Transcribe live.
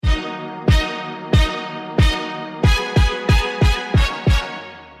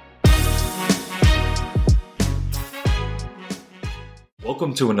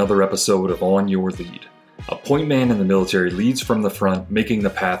Welcome to another episode of On Your Lead. A point man in the military leads from the front, making the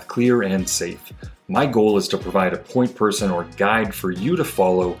path clear and safe. My goal is to provide a point person or guide for you to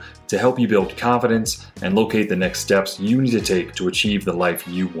follow to help you build confidence and locate the next steps you need to take to achieve the life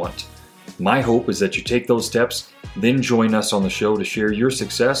you want. My hope is that you take those steps, then join us on the show to share your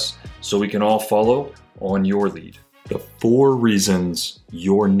success so we can all follow on your lead. The 4 reasons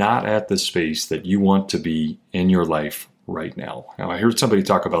you're not at the space that you want to be in your life right now. Now, I heard somebody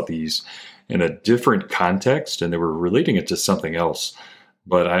talk about these in a different context, and they were relating it to something else.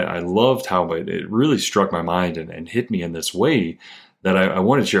 But I loved how it really struck my mind and hit me in this way that I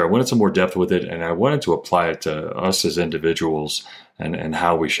wanted to share. I wanted some more depth with it, and I wanted to apply it to us as individuals and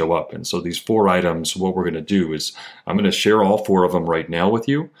how we show up. And so these 4 items, what we're going to do is I'm going to share all 4 of them right now with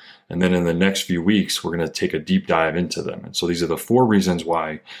you. And then in the next few weeks, we're going to take a deep dive into them. And so these are the 4 reasons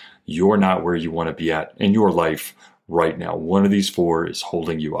why you're not where you want to be at in your life right now. One of these 4 is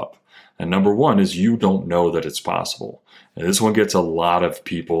holding you up. And number 1 is you don't know that it's possible. And this one gets a lot of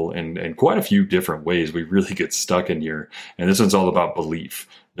people in quite a few different ways. We really get stuck in here. And this one's all about belief.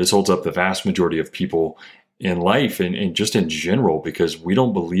 This holds up the vast majority of people in life and just in general because we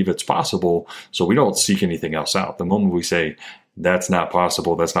don't believe it's possible. So we don't seek anything else out. The moment we say, that's not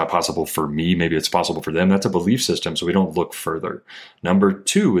possible for me, maybe it's possible for them, that's a belief system. So we don't look further. Number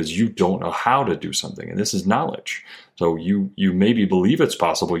 2 is you don't know how to do something. And this is knowledge. So you maybe believe it's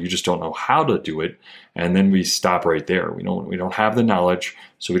possible, you just don't know how to do it. And then we stop right there. We don't have the knowledge,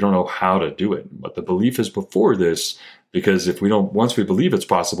 so we don't know how to do it. But the belief is before this, because once we believe it's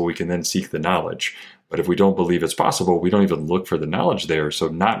possible, we can then seek the knowledge. But if we don't believe it's possible, we don't even look for the knowledge there. So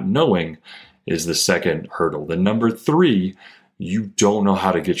not knowing is the second hurdle. Then number 3, you don't know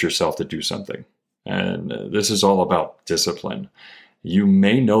how to get yourself to do something. And this is all about discipline. You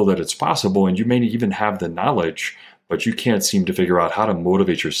may know that it's possible and you may even have the knowledge, but you can't seem to figure out how to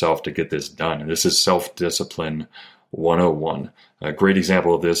motivate yourself to get this done. And this is self-discipline 101. A great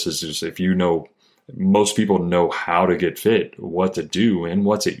example of this is if you know, most people know how to get fit, what to do, and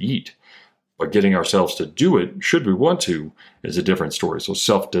what to eat. But getting ourselves to do it, should we want to, is a different story. So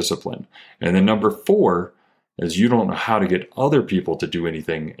self-discipline. And then number 4 is you don't know how to get other people to do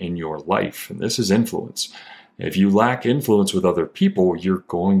anything in your life. And this is influence. If you lack influence with other people, you're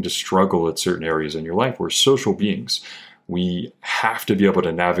going to struggle at certain areas in your life. We're social beings. We have to be able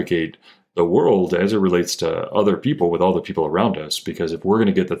to navigate the world as it relates to other people with all the people around us. Because if we're going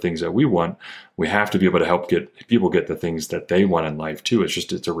to get the things that we want, we have to be able to help people get the things that they want in life too.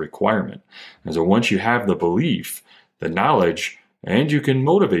 It's a requirement. And so once you have the belief, the knowledge, and you can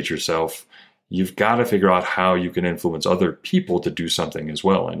motivate yourself, you've got to figure out how you can influence other people to do something as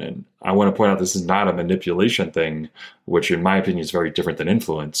well. And I want to point out this is not a manipulation thing, which in my opinion is very different than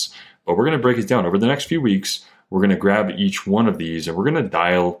influence. But we're going to break it down. Over the next few weeks, we're going to grab each one of these and we're going to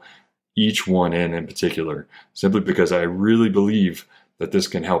dial each one in particular, simply because I really believe that this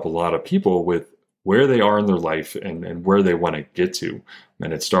can help a lot of people with where they are in their life and where they want to get to.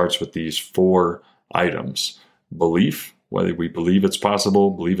 And it starts with these 4 items. Belief, whether we believe it's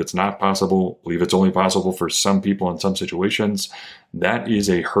possible, believe it's not possible, believe it's only possible for some people in some situations, that is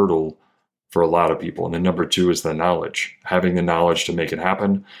a hurdle for a lot of people. And then number 2 is the knowledge, having the knowledge to make it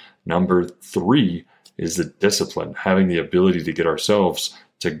happen. Number 3 is the discipline, having the ability to get ourselves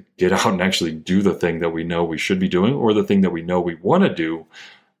to get out and actually do the thing that we know we should be doing or the thing that we know we want to do,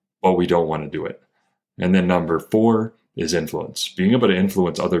 but we don't want to do it. And then number 4 is influence, being able to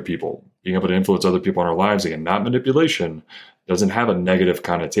influence other people. Being able to influence other people in our lives, again, not manipulation, doesn't have a negative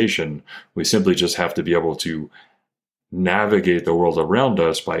connotation. We simply just have to be able to navigate the world around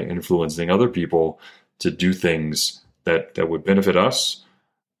us by influencing other people to do things that would benefit us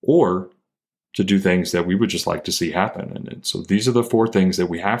or to do things that we would just like to see happen. And so these are the 4 things that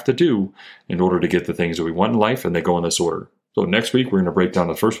we have to do in order to get the things that we want in life, and they go in this order. So next week, we're going to break down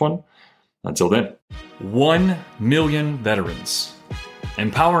the first one. Until then. 1 million veterans.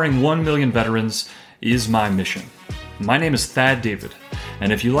 Empowering 1 million veterans is my mission. My name is Thad David,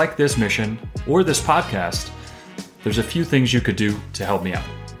 and if you like this mission or this podcast, there's a few things you could do to help me out.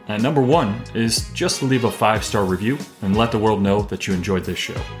 And number 1 is just leave a 5-star review and let the world know that you enjoyed this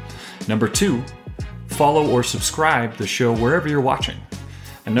show. Number 2, follow or subscribe the show wherever you're watching.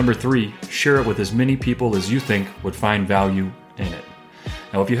 And number 3, share it with as many people as you think would find value in it.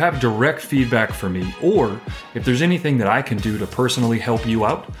 Now, if you have direct feedback for me, or if there's anything that I can do to personally help you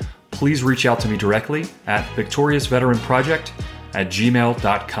out, please reach out to me directly at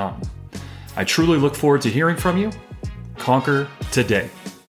VictoriousVeteranProject@gmail.com. I truly look forward to hearing from you. Conquer today.